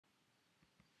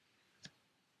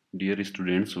Dear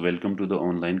students, welcome to the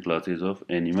online classes of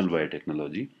Animal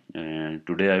Biotechnology. And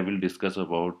today I will discuss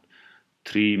about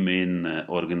three main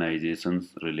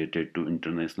organizations related to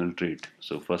international trade.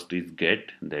 So first is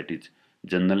GATT, that is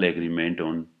General Agreement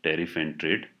on Tariff and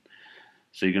Trade.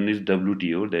 Second is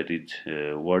WTO, that is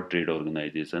World Trade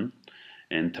Organization.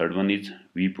 And third one is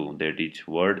WIPO, that is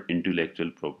World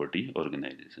Intellectual Property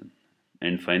Organization.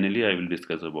 And finally, I will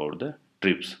discuss about the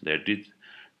TRIPS, that is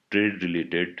trade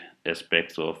related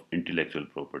aspects of intellectual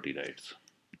property rights.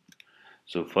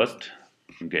 So first,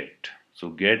 GATT. So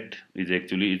GATT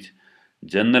is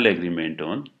General Agreement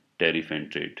on Tariff and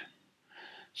Trade.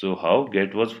 So how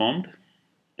GATT was formed?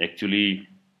 Actually,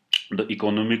 the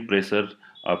economic pressure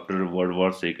after World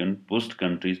War II pushed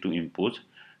countries to impose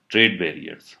trade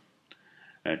barriers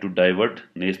to divert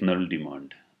national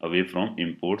demand away from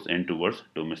imports and towards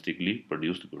domestically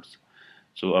produced goods.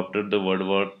 So after the World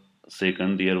War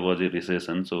II, there was a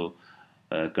recession. So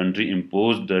country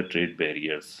imposed the trade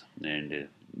barriers, and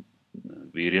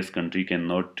various country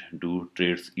cannot do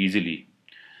trades easily.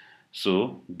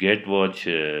 So GATT was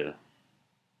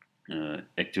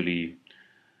actually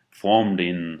formed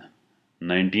in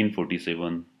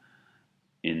 1947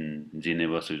 in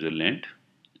Geneva, Switzerland,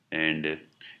 and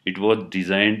it was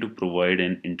designed to provide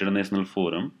an international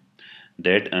forum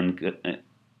that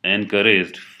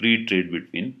encouraged free trade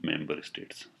between member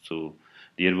states. So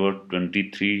there were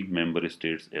 23 member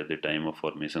states at the time of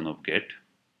formation of GATT.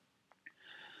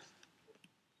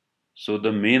 So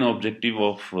the main objective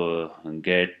of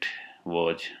GATT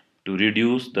was to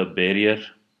reduce the barrier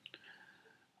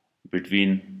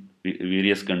between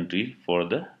various countries for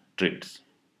the trades.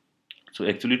 So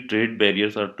actually trade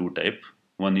barriers are two type.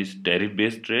 One is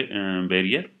tariff-based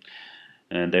barrier,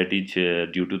 and that is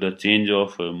due to the change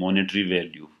of monetary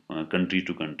value country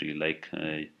to country. Like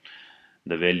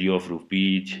the value of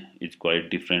rupees is quite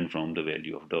different from the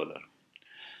value of dollar.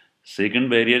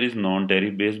 Second barrier is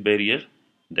non-tariff based barrier,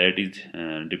 that is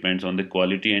depends on the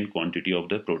quality and quantity of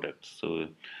the product. So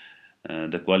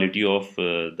the quality of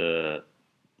the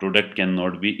product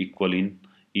cannot be equal in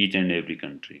each and every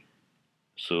country.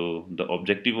 So the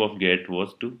objective of GATT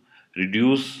was to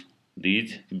reduce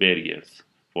these barriers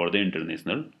for the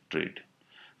international trade.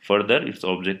 Further, its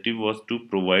objective was to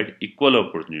provide equal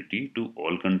opportunity to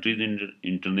all countries in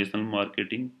international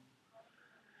marketing,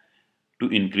 to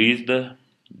increase the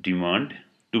demand,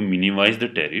 to minimize the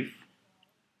tariff,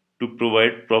 to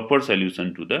provide proper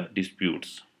solution to the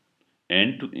disputes,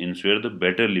 and to ensure the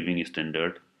better living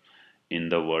standard in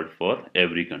the world for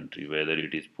every country, whether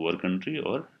it is poor country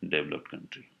or developed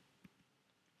country.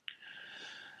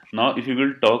 Now, if we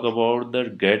will talk about the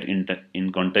GATT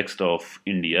in context of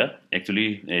India,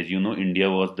 actually, as you know,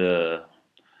 India was the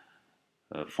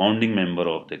founding member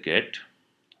of the GATT,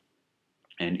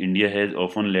 and India has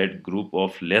often led group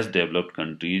of less developed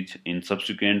countries in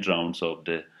subsequent rounds of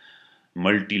the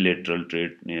multilateral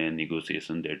trade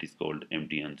negotiation, that is called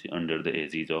MTNC, under the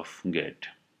aegis of GATT.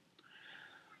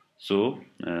 So,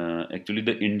 actually,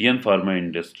 the Indian pharma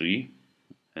industry,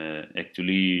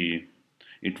 actually,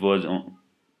 it was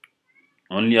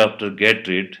only after GATT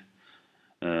trade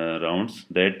rounds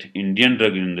that Indian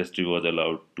drug industry was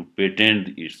allowed to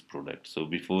patent its products. So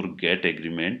before GATT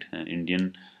agreement,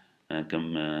 Indian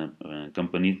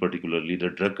companies, particularly the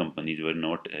drug companies, were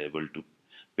not able to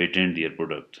patent their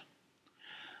products.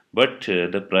 But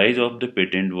the price of the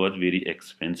patent was very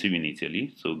expensive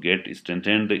initially. So GATT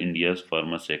strengthened the India's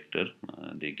pharma sector.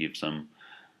 They give some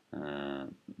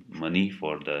money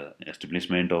for the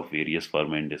establishment of various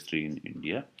pharma industry in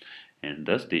India, and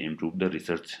thus they improved the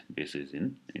research bases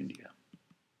in India.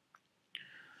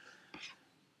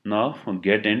 Now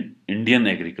GATT and Indian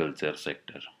agriculture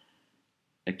sector.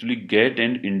 Actually, GATT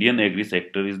and Indian agri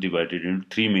sector is divided into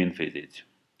three main phases.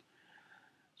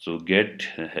 So GATT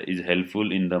is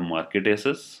helpful in the market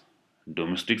access,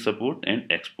 domestic support,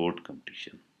 and export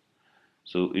competition.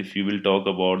 So if you will talk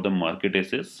about the market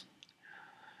access,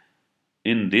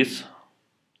 in this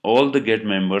all the GATT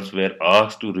members were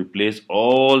asked to replace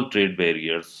all trade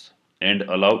barriers and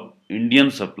allow Indian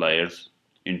suppliers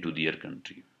into their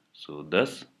country. So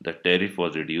thus the tariff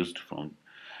was reduced from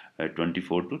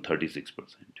 24 to 36%.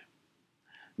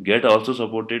 GATT also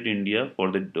supported India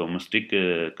for the domestic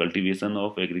cultivation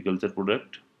of agriculture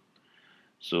product.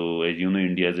 So as you know,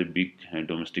 India is a big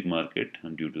domestic market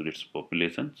and due to its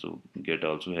population. So GATT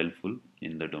also helpful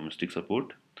in the domestic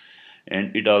support,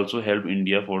 and it also helped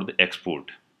India for the export.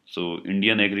 So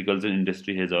Indian agriculture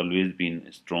industry has always been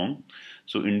strong.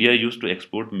 So India used to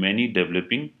export many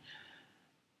developing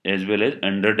as well as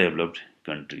underdeveloped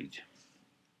countries.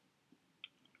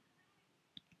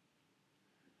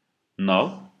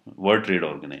 Now, World Trade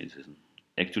Organization.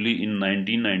 Actually, in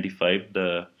 1995,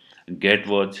 the GATT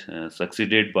was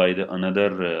succeeded by the another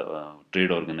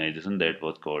trade organization that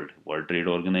was called World Trade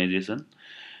Organization,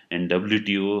 and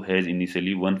WTO has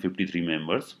initially 153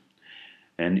 members,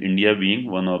 and India being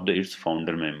one of its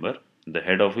founder member. The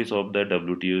head office of the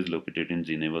WTO is located in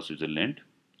Geneva, Switzerland,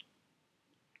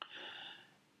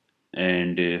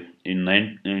 and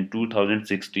in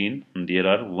 2016 there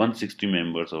are 160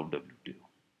 members of WTO.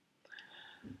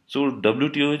 So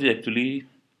WTO is actually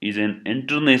is an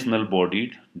international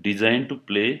body designed to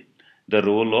play the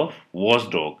role of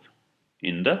watchdog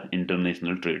in the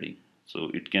international trading. So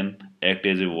it can act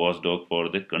as a watchdog for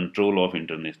the control of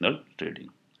international trading.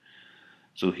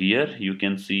 So here you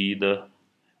can see the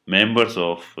members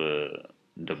of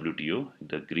WTO.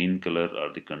 The green color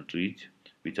are the countries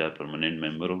which are permanent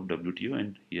member of WTO,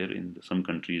 and here in some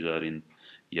countries are in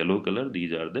yellow color.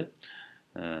 These are the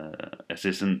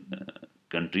accession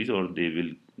countries, or they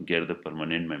will get the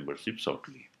permanent membership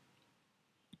shortly.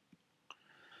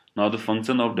 Now the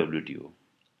function of WTO.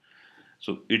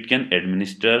 So it can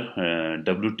administer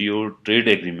WTO trade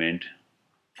agreement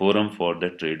forum for the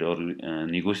trade or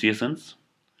negotiations.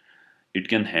 It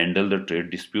can handle the trade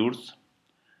disputes.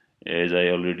 As I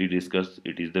already discussed,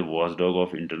 it is the watchdog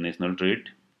of international trade.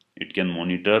 It can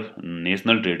monitor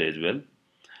national trade as well.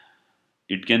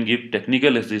 It can give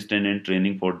technical assistance and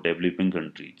training for developing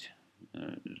countries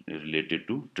related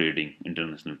to trading,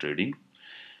 international trading.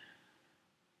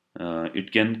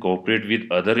 It can cooperate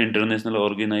with other international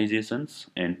organizations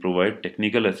and provide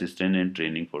technical assistance and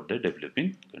training for the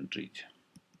developing countries.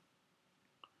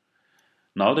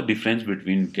 Now the difference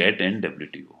between GATT and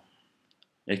WTO.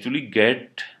 Actually,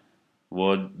 GATT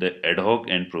was the ad hoc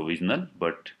and provisional,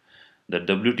 but the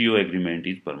WTO agreement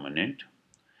is permanent.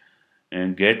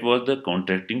 And GATT was the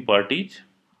contracting parties,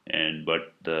 and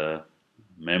but the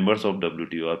members of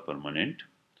WTO are permanent.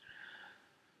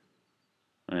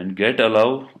 And GATT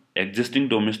allow existing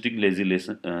domestic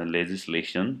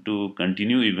legislation to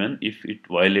continue even if it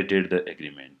violated the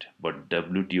agreement, but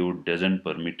WTO doesn't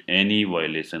permit any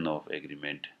violation of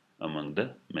agreement among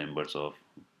the members of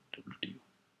WTO.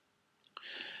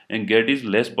 And GATT is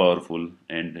less powerful,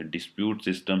 and dispute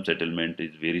system settlement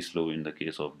is very slow in the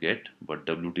case of GATT, but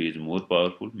WTO is more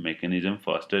powerful, mechanism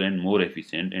faster and more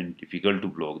efficient, and difficult to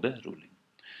block the ruling.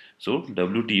 So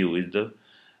WTO is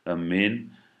the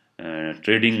main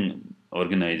trading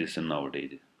organization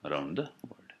nowadays around the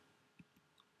world.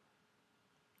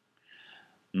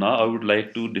 Now I would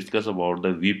like to discuss about the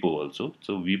WIPO also.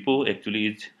 So WIPO actually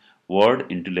is World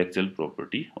Intellectual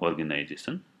Property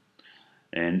Organization,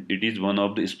 and it is one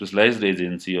of the specialized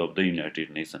agency of the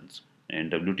United Nations.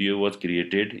 And WTO was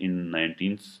created in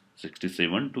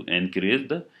 1967 to encourage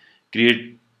the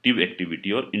creative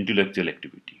activity or intellectual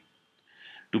activity,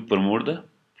 to promote the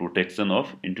protection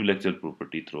of intellectual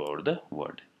property throughout the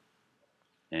world.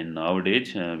 And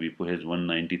nowadays WIPO has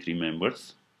 193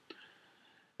 members,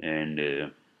 and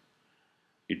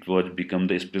it was become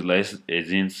the specialized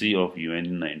agency of UN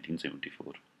in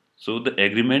 1974. So the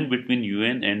agreement between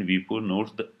UN and WIPO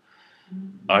notes the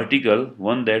Article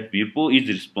 1 that WIPO is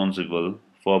responsible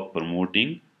for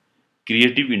promoting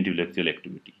creative intellectual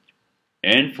activity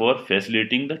and for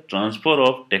facilitating the transfer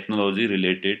of technology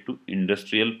related to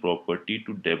industrial property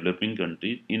to developing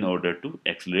countries in order to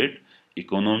accelerate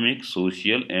economic,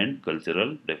 social, and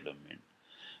cultural development.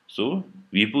 So,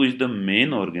 WIPO is the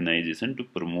main organization to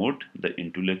promote the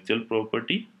intellectual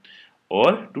property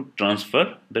or to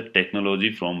transfer the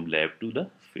technology from lab to the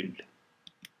field.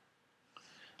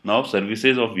 Now,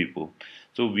 services of WIPO.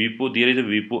 So, WIPO, there is a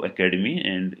WIPO Academy,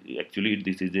 and actually,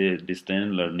 this is a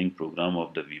distance learning program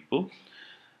of the WIPO.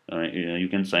 You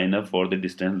can sign up for the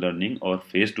distance learning or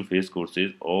face-to-face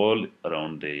courses all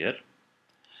around the year.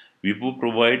 WIPO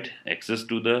provide access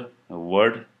to the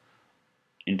world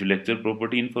intellectual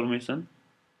property information.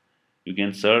 You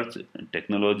can search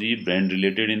technology brand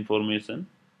related information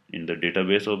in the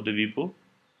database of the WIPO.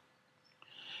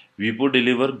 WIPO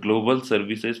deliver global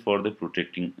services for the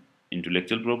protecting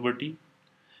intellectual property,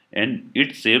 and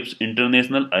it shapes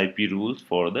international IP rules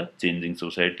for the changing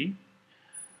society.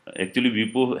 Actually,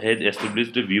 WIPO has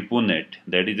established a WIPO net,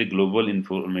 that is a global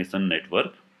information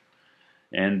network,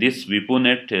 and this WIPO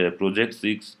net project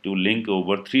seeks to link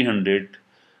over 300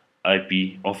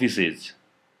 IP offices,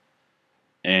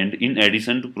 and in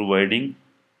addition to providing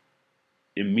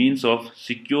a means of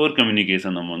secure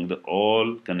communication among the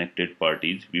all connected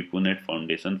parties, WIPONet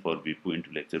Foundation for WIPO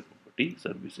Intellectual Property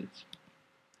Services.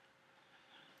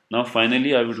 Now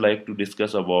finally I would like to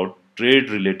discuss about trade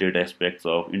related aspects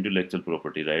of intellectual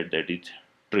property right, that is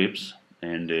TRIPS.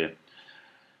 And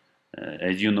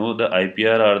As you know, the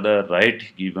IPR are the right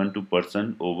given to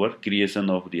person over creation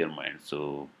of their mind.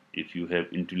 So if you have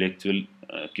intellectual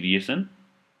creation,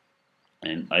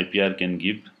 and IPR can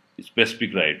give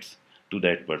specific rights to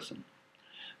that person.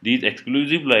 These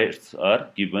exclusive rights are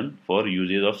given for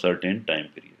usage of certain time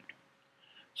period.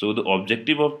 So the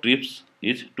objective of TRIPS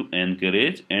is to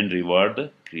encourage and reward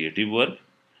the creative work,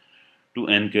 to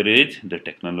encourage the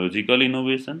technological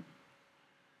innovation.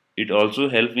 It also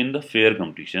helps in the fair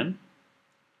competition,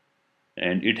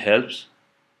 and it helps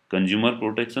consumer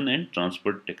protection and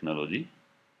transport technology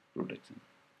protection.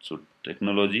 So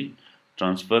technology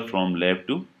transfer from lab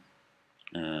to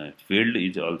field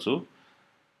is also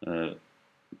uh,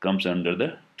 comes under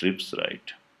the TRIPS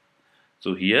right.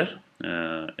 So here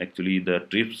actually the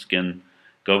TRIPS can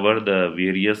cover the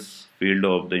various field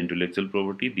of the intellectual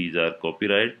property. These are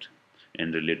copyright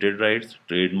and related rights,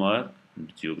 trademark,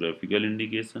 geographical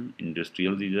indication,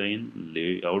 industrial design,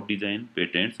 layout design,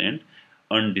 patents, and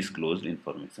undisclosed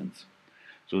informations.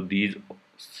 So these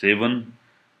seven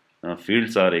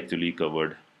fields are actually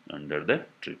covered under the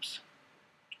TRIPS.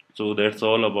 So that's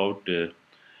all about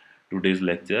today's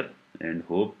lecture, and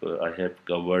hope I have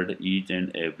covered each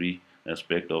and every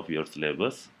aspect of your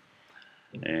syllabus.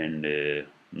 And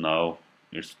now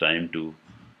it's time to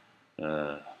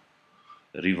uh,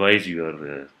 revise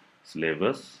your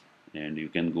syllabus, and you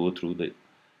can go through the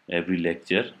every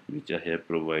lecture which I have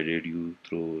provided you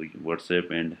through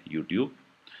WhatsApp and YouTube.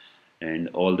 And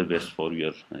all the best for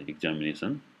your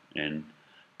examination, and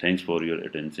thanks for your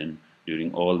attention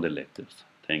during all the lectures.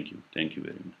 Thank you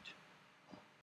very much.